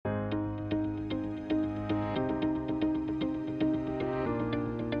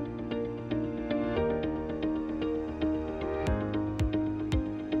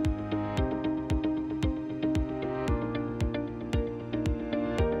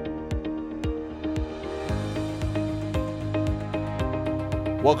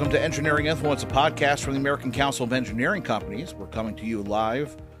Welcome to Engineering Influence, a podcast from the American Council of Engineering Companies. We're coming to you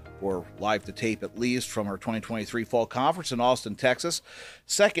live, or live to tape at least, from our 2023 Fall Conference in Austin, Texas.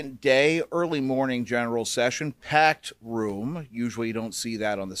 Second day, early morning general session, packed room. Usually you don't see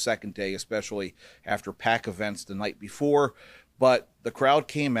that on the second day, especially after PAC events the night before. But the crowd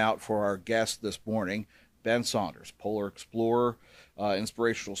came out for our guest this morning, Ben Saunders, polar explorer,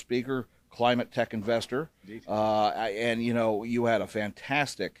 inspirational speaker, climate tech investor. And, you know, you had a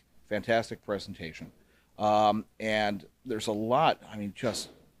fantastic presentation. And there's a lot, I mean, just,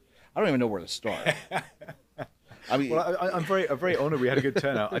 I don't even know where to start. I mean, well, I'm very honored we had a good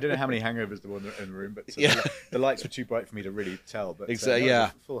turnout. I don't know how many hangovers there were in the room, but the lights were too bright for me to really tell. But exactly,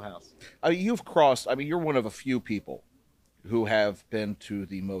 yeah. Full house. I mean, you're one of a few people who have been to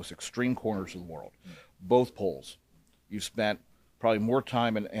the most extreme corners of the world, both poles. You've spent probably more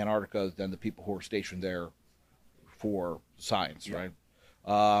time in Antarctica than the people who are stationed there for science, right?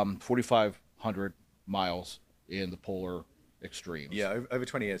 4,500 miles in the polar extremes. Yeah, over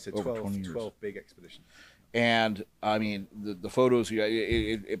 20 years, so 12 big expeditions. And I mean, the photos,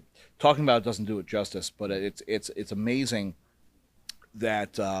 talking about it doesn't do it justice, but it's amazing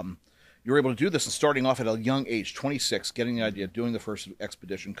that you're able to do this, and starting off at a young age, 26, getting the idea, doing the first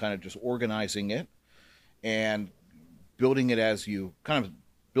expedition, kind of just organizing it, and building it as you kind of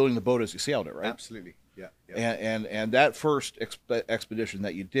building the boat as you sailed it, right? Absolutely, yeah. And that first expedition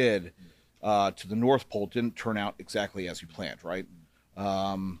that you did to the North Pole didn't turn out exactly as you planned, right?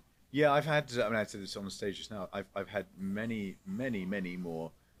 Yeah, I've had. I mean, I said this on the stage just now. I've had many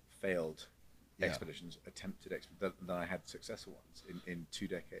more failed expeditions, attempted expeditions, than I had successful ones in 2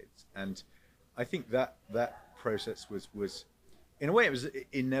 decades. And I think that process was, in a way, it was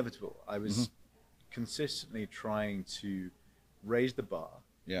inevitable. I was consistently trying to raise the bar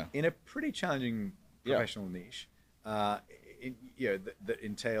in a pretty challenging professional niche, that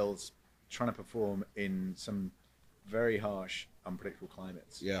entails trying to perform in some very harsh, unpredictable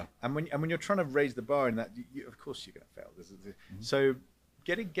climates. Yeah. And when you're trying to raise the bar in that, of course you're going to fail. So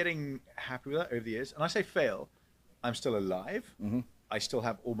getting happy with that over the years, and I say fail, I'm still alive. I still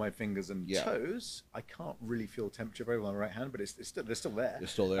have all my fingers and toes. I can't really feel temperature very well on my right hand, but they're still there. They're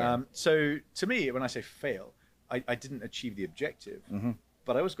still there. So to me, when I say fail, I didn't achieve the objective,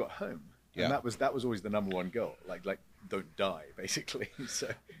 but I always got home. Yeah. And that was always the number one goal. Like don't die, basically. So.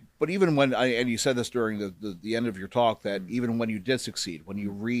 But even when, and you said this during the end of your talk, that even when you did succeed, when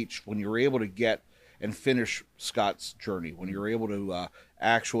you were able to get and finish Scott's journey, when you were able to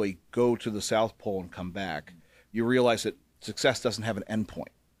actually go to the South Pole and come back, you realize that success doesn't have an end point.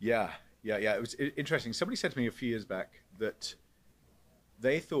 Yeah. It was interesting. Somebody said to me a few years back that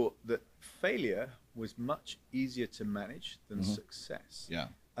they thought that failure was much easier to manage than success. Yeah.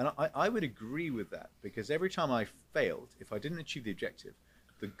 And I would agree with that, because every time I failed, if I didn't achieve the objective,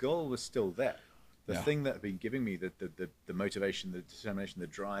 the goal was still there. The thing that had been giving me the motivation, the determination, the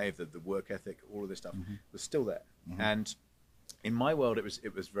drive, the work ethic, all of this stuff was still there. And in my world, it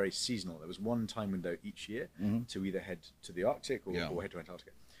was very seasonal. There was one time window each year to either head to the Arctic or head to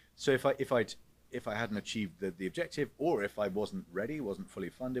Antarctica. So if I hadn't achieved the objective, or if I wasn't ready, wasn't fully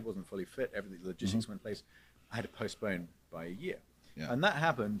funded, wasn't fully fit, everything, the logistics were in place, I had to postpone by a year. Yeah. And that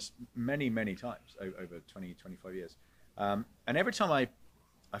happened many times over 20, 25 years. And every time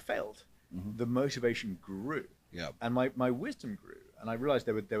I failed, the motivation grew. Yeah. And my wisdom grew. And I realized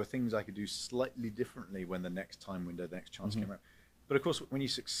there were things I could do slightly differently when the next time window, the next chance came around. But of course, when you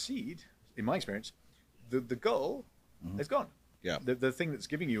succeed, in my experience, the goal is gone. Yeah. The thing that's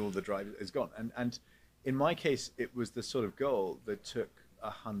giving you all the drive is gone. And in my case, it was the sort of goal that took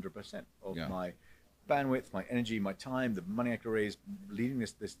 100% of my bandwidth, my energy, my time, the money I could raise, leading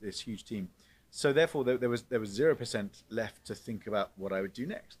this huge team. So therefore, there was 0% left to think about what I would do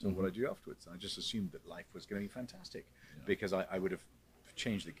next or what I'd do afterwards. And I just assumed that life was going to be fantastic because I would have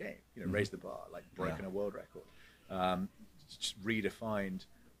changed the game, raised the bar, like broken a world record, just redefined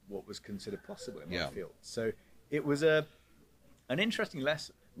what was considered possible in my field. So it was an interesting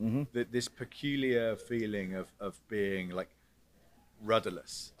lesson, that this peculiar feeling of being like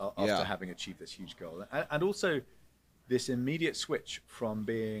rudderless after having achieved this huge goal, and also this immediate switch from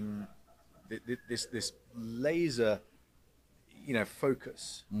being this laser,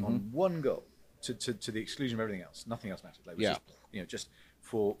 focus on one goal to the exclusion of everything else. Nothing else mattered. Like, just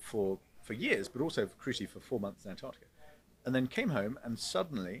for years, but also crucially for 4 months in Antarctica, and then came home, and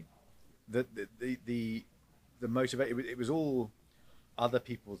suddenly the motivation, it was all other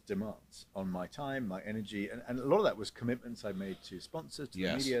people's demands on my time, my energy, and a lot of that was commitments I made to sponsors, to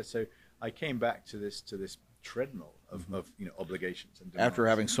the media. So I came back to this treadmill of obligations and demands. After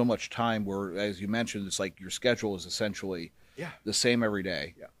having so much time, where, as you mentioned, it's like your schedule is essentially the same every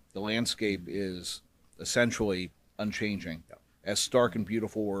day. Yeah. The landscape is essentially unchanging, as stark and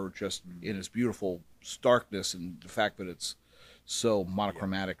beautiful, or just in its beautiful starkness, and the fact that it's so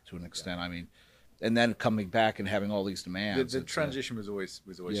monochromatic to an extent. I mean, and then coming back and having all these demands. The transition was always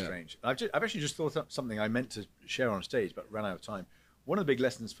strange. I've actually just thought up something I meant to share on stage, but ran out of time. One of the big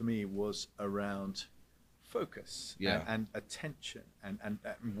lessons for me was around focus and attention and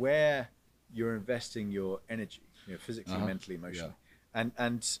where you're investing your energy, physically, mentally, emotionally. And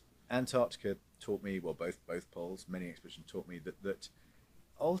Antarctica taught me, well, both poles, many expeditions taught me that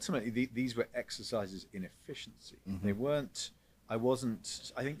ultimately these were exercises in efficiency. They weren't. I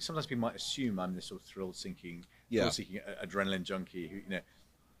think sometimes people might assume I'm this sort of thrill-seeking adrenaline junkie who,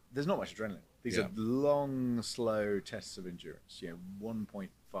 there's not much adrenaline. These are long, slow tests of endurance,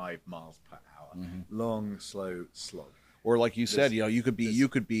 1.5 miles per hour, long, slow slog. Or like you said, you could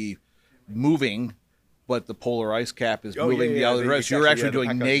be moving, but the polar ice cap is moving the other direction. You're actually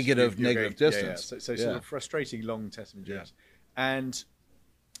doing negative distance. So sort of frustrating long test of endurance. And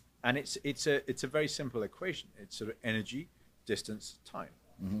it's a very simple equation. It's sort of energy, distance, time,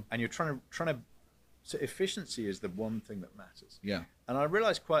 and you're trying to. So efficiency is the one thing that matters. Yeah. And I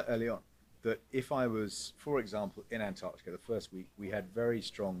realized quite early on that if I was, for example, in Antarctica the first week, we had very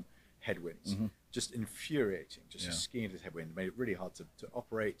strong headwinds, just infuriating, just skiing into this headwind made it really hard to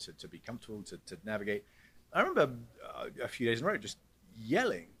operate, to be comfortable, to navigate. I remember a few days in a row just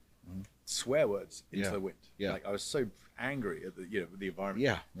yelling swear words into the wind. Yeah. Like I was so angry at the environment.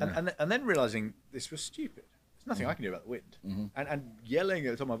 Yeah. And then realizing this was stupid. There's nothing I can do about the wind. And yelling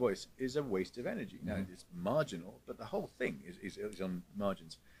at the top of my voice is a waste of energy. Now, it's marginal, but the whole thing is on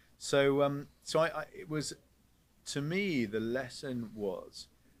margins. So it was, to me, the lesson was,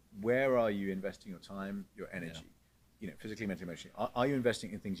 where are you investing your time, your energy, physically, mentally, emotionally? Are you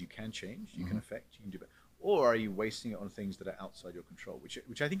investing in things you can change, you can affect, you can do better? Or are you wasting it on things that are outside your control,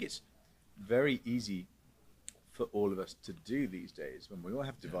 which I think it's very easy for all of us to do these days when we all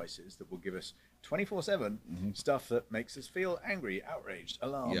have devices that will give us 24/7 stuff that makes us feel angry, outraged,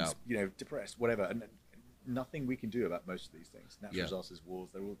 alarmed, depressed, whatever, and nothing we can do about most of these things. Natural disasters, wars,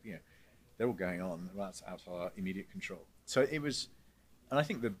 they're all going on. That's out of our immediate control. So it was, and I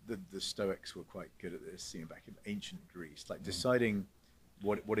think the Stoics were quite good at this, back in ancient Greece, like deciding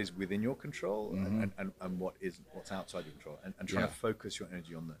what is within your control and what isn't, what's outside your control, and trying to focus your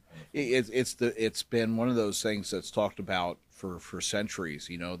energy on that. It's been one of those things that's talked about for centuries.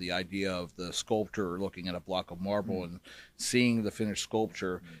 The idea of the sculptor looking at a block of marble and seeing the finished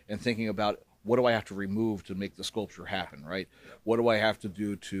sculpture and thinking about, what do I have to remove to make the sculpture happen, right? What do I have to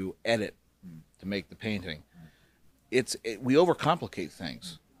do to edit to make the painting? We overcomplicate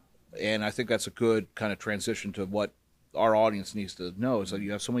things, and I think that's a good kind of transition to what our audience needs to know, is that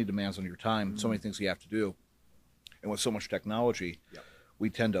you have so many demands on your time, so many things you have to do, and with so much technology, we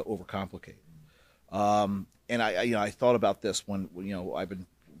tend to overcomplicate. And I thought about this when I've been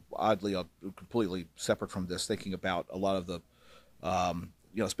oddly completely separate from this, thinking about a lot of the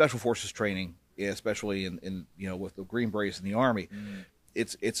special forces training, especially in with the Green Berets in the Army.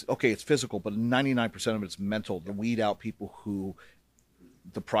 It's okay, it's physical, but 99% of it's mental, to weed out people who,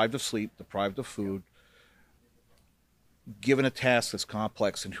 deprived of sleep, deprived of food, given a task that's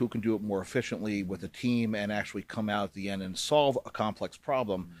complex, and who can do it more efficiently with a team and actually come out at the end and solve a complex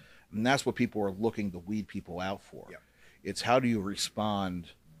problem. And that's what people are looking to weed people out for. It's how do you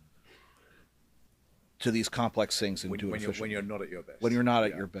respond to these complex things and do it efficiently. When you're not at your best. When you're not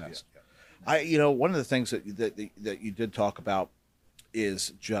at your best. One of the things that you did talk about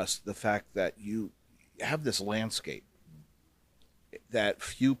is just the fact that you have this landscape that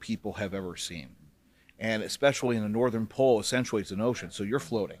few people have ever seen. And especially in the northern pole, essentially it's an ocean, so you're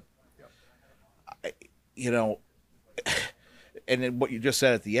floating. And then what you just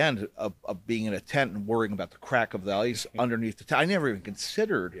said at the end of being in a tent and worrying about the crack of the ice underneath the tent, I never even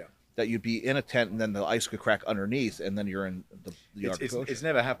considered that you'd be in a tent and then the ice could crack underneath, and then you're in the Arctic Ocean. It's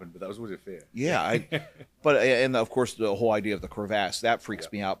never happened, but that was always a fear. And of course the whole idea of the crevasse, that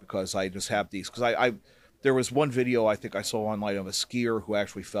freaks me out, because I just have these, because there was one video I think I saw online of a skier who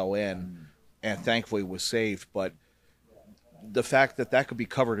actually fell in and thankfully was saved, but the fact that could be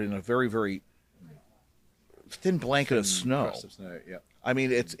covered in a very, very thin blanket of snow. Crust of snow, I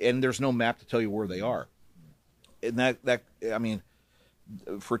mean, and there's no map to tell you where they are. And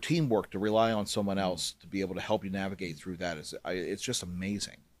for teamwork, to rely on someone else to be able to help you navigate through that it's just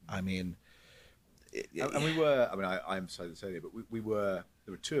amazing. I mean, and we were. I'm sorry to say that, but we were.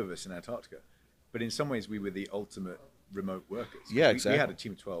 There were two of us in Antarctica, but in some ways we were the ultimate remote workers. Exactly. We had a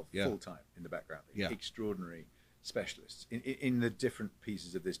team of 12 full time in the background. Extraordinary specialists in the different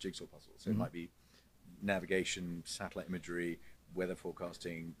pieces of this jigsaw puzzle. So it might be navigation, satellite imagery, weather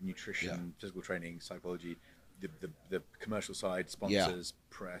forecasting, nutrition, physical training, psychology, the commercial side, sponsors,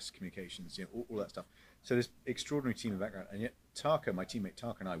 press, communications, all that stuff. So this extraordinary team of background, and yet Taka, my teammate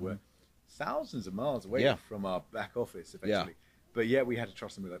Taka, and I were thousands of miles away from our back office, effectively. But yet we had to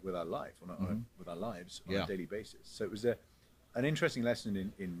trust them with our life, with our lives on a daily basis. So it was an interesting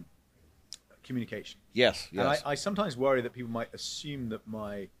lesson in communication. Yes. And I sometimes worry that people might assume that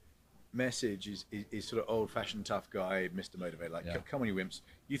my message is sort of old-fashioned tough guy, Mr. Motivator. Like, come on, you wimps.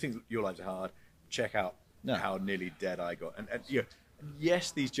 You think your lives are hard. Check out how nearly dead I got. And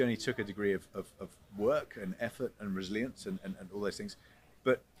yes, these journeys took a degree of work and effort and resilience and all those things.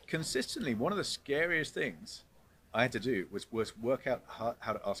 But consistently, one of the scariest things I had to do was work out how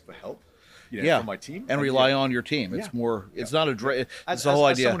to ask for help. From my team and rely on your team. It's more. It's not a. It's the whole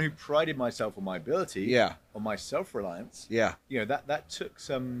idea. As someone who prided myself on my ability, on my self-reliance, that took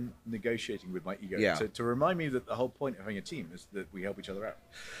some negotiating with my ego to remind me that the whole point of having a team is that we help each other out.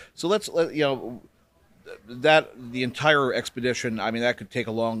 So let's that the entire expedition. I mean, that could take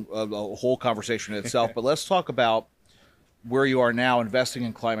a whole conversation in itself. But let's talk about where you are now investing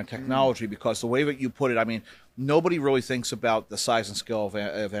in climate technology, because the way that you put it, I mean, nobody really thinks about the size and scale of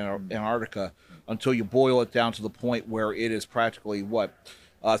Antarctica until you boil it down to the point where it is practically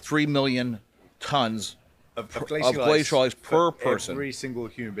 3 million tons of glacial ice per person. Every single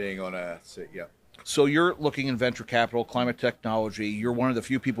human being on Earth. So you're looking in venture capital, climate technology. You're one of the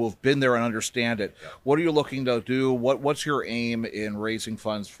few people who've been there and understand it. What are you looking to do? What's your aim in raising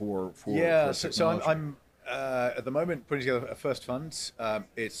funds for so I'm at the moment putting together a first fund.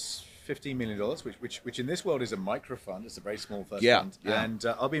 It's $15 million, which in this world is a micro fund. It's a very small first fund. And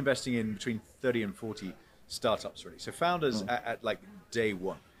I'll be investing in between 30 and 40 startups really. So founders at like day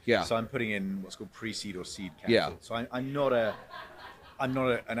one. So I'm putting in what's called pre-seed or seed capital. So I'm not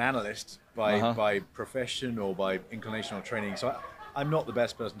an analyst by profession or by inclination or training. So I'm not the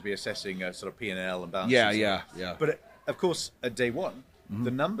best person to be assessing a sort of P&L and balance sheet. But of course, at day one,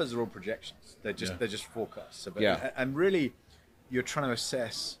 the numbers are all projections. They're just forecasts. And really, you're trying to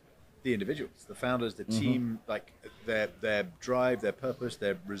assess the individuals, the founders, the team, like their drive, their purpose,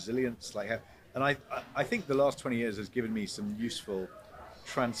 their resilience. And I think the last 20 years has given me some useful,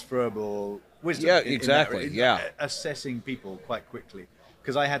 transferable wisdom. Assessing people quite quickly,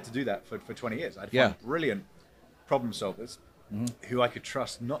 because I had to do that for 20 years. I'd find brilliant problem solvers who I could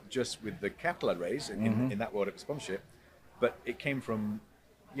trust, not just with the capital I'd raise in that world of sponsorship, but it came from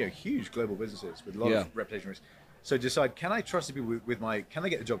huge global businesses with a lot of reputation risk. So decide, can I trust the people with my, can they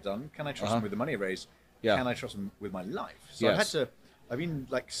get the job done? Can I trust them with the money I raise? Can I trust them with my life? So I've been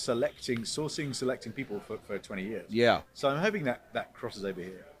like selecting people for 20 years. So I'm hoping that crosses over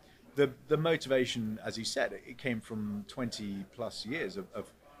here. The motivation, as you said, it came from 20 plus years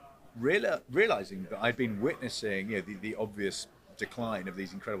of realizing that I'd been witnessing the obvious decline of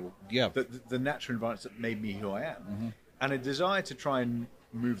these incredible, the natural environments that made me who I am. And a desire to try and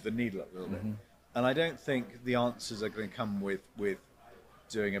move the needle up a little bit. And I don't think the answers are going to come with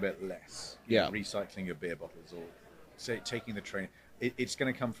doing a bit less, recycling your beer bottles or say taking the train. It's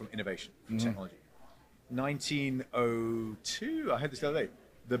going to come from innovation, from technology. 1902, I heard this the other day,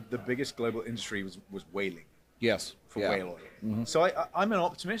 the biggest global industry was whaling. For whale oil. So I'm an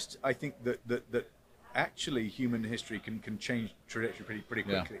optimist. I think that actually human history can change trajectory pretty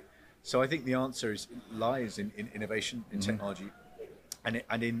quickly. So I think the answer lies in innovation, in technology, and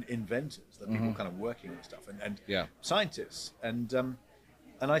in inventors, the people kind of working on stuff, and scientists, and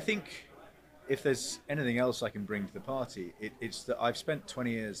I think if there's anything else I can bring to the party, it's that I've spent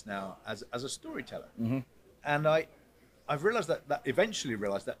 20 years now as a storyteller, and I've realized that eventually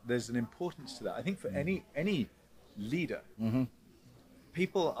realized that there's an importance to that. I think for any leader,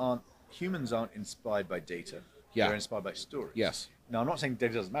 humans aren't inspired by data; they're inspired by stories. Now, I'm not saying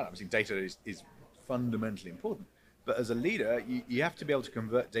data doesn't matter. I'm saying data is fundamentally important. But as a leader, you have to be able to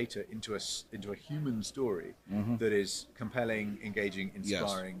convert data into a human story that is compelling, engaging,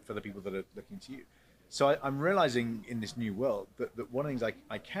 inspiring for the people that are looking to you. So I'm realizing in this new world that one of the things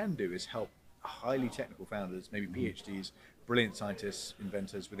I can do is help highly technical founders, maybe PhDs, brilliant scientists,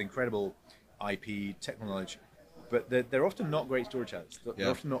 inventors with incredible IP, technical knowledge, but they're often not great storytellers.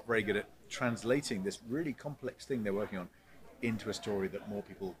 They're often not very good at translating this really complex thing they're working on into a story that more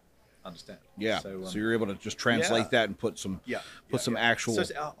people understand. So you're able to just translate that and put some actual. So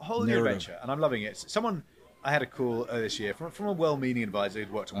it's a whole new adventure, and I'm loving it. Someone I had a call this year from a well-meaning advisor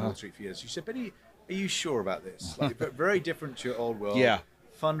who'd worked on Wall Street for years. She said, "Benny, are you sure about this? But very different to your old world.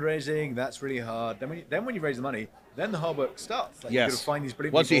 Fundraising, that's really hard. Then when you raise the money, then the hard work starts. Like, you got to find these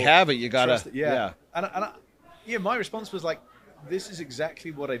brilliant Once people, you have it, you gotta And my response was like, this is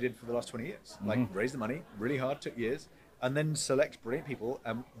exactly what I did for the last 20 years. Like, raise the money, really hard, took years, and then select brilliant people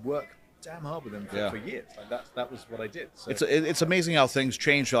and work damn hard with them for years. Like that was what I did. So it's amazing how things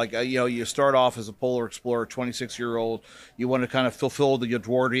change. Like you start off as a polar explorer, 26-year-old. You want to kind of fulfill the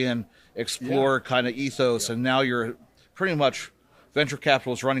Edwardian explorer kind of ethos, and now you're pretty much venture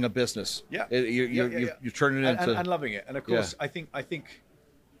capitalist running a business. Yeah, you turn it into and loving it. And of course, I think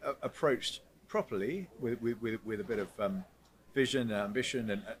approached properly with a bit of vision and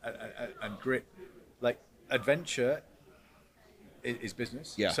ambition and grit, like adventure is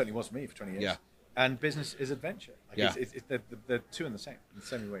business. Yeah. It certainly was for me for 20 years. Yeah. And business is adventure. Like they're two in the same, in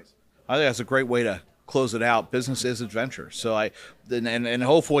so many ways. I think that's a great way to close it out. Business is adventure. So and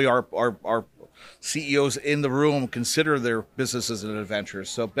hopefully our CEOs in the room consider their businesses an adventure.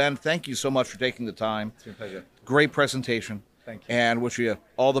 So Ben, thank you so much for taking the time. It's been a pleasure. Great presentation. Thank you. And wish you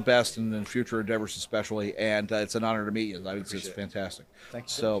all the best in future endeavors especially. And it's an honor to meet you. It's fantastic. Thank you.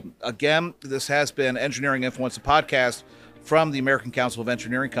 So again, this has been Engineering Influence, a podcast from the American Council of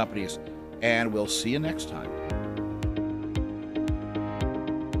Engineering Companies. And we'll see you next time.